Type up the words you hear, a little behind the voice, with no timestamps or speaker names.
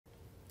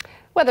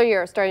Whether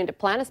you're starting to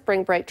plan a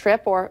spring break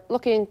trip or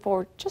looking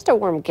for just a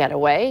warm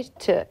getaway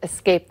to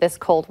escape this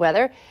cold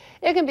weather,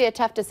 it can be a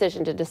tough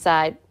decision to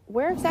decide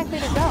where exactly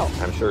to go.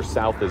 I'm sure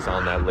south is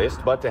on that list,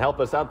 but to help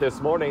us out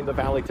this morning, the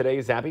Valley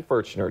Today's Abby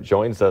Furchner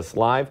joins us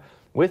live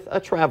with a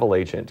travel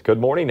agent. Good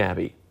morning,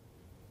 Abby.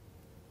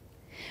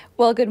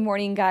 Well, good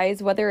morning,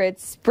 guys. Whether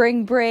it's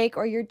spring break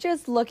or you're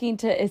just looking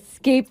to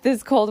escape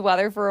this cold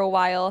weather for a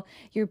while,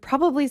 you're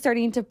probably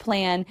starting to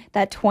plan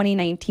that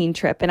 2019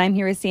 trip. And I'm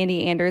here with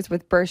Sandy Anders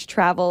with Bursch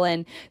Travel.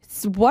 And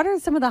what are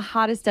some of the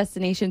hottest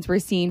destinations we're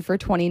seeing for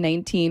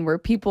 2019 where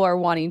people are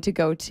wanting to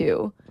go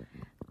to?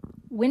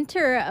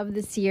 Winter of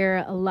this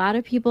year, a lot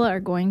of people are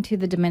going to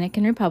the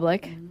Dominican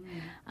Republic.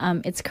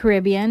 It's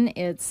Caribbean,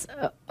 it's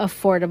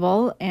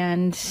affordable,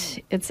 and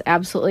it's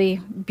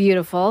absolutely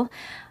beautiful.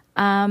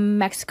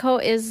 Mexico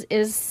is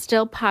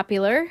still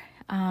popular.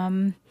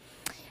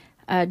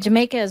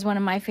 Jamaica is one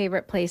of my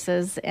favorite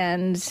places,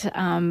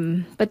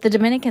 but the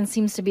Dominican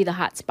seems to be the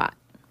hot spot.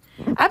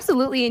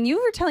 Absolutely. And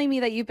you were telling me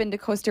that you've been to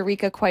Costa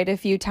Rica quite a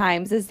few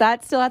times. Is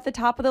that still at the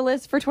top of the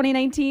list for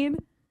 2019?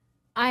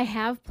 I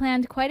have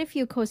planned quite a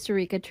few Costa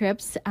Rica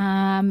trips.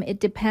 It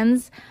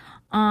depends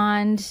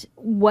on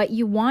what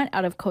you want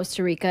out of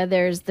Costa Rica.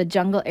 There's the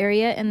jungle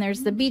area and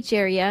there's the beach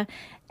area,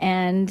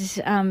 and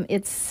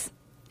it's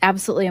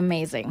absolutely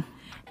amazing.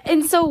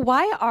 And so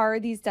why are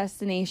these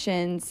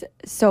destinations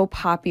so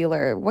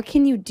popular? What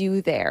can you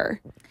do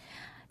there?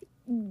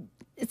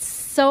 It's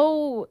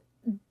so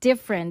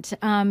different.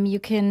 You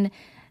can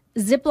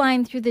zip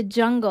line through the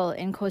jungle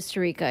in Costa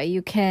Rica.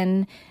 You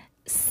can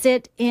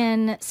sit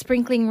in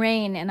sprinkling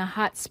rain in a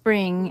hot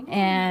spring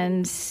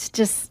and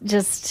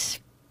just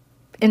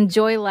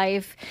enjoy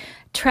life.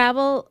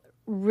 Travel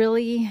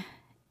really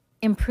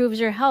improves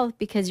your health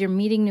because you're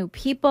meeting new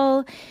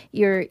people.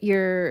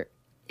 You're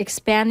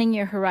expanding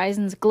your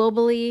horizons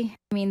globally.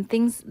 I mean,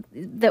 things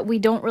that we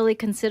don't really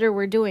consider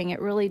we're doing,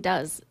 it really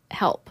does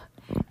help.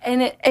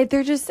 And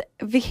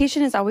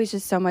vacation is always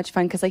just so much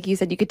fun because, like you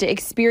said, you get to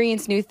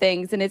experience new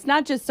things. And it's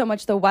not just so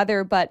much the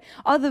weather, but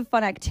all the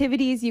fun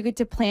activities you get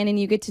to plan and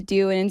you get to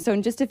do. And so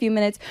in just a few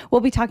minutes, we'll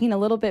be talking a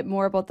little bit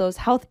more about those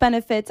health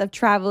benefits of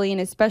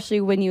traveling,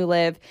 especially when you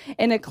live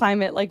in a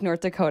climate like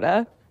North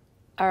Dakota.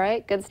 All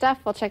right, good stuff.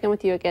 We'll check in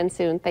with you again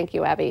soon. Thank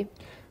you, Abby.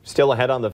 Still ahead on the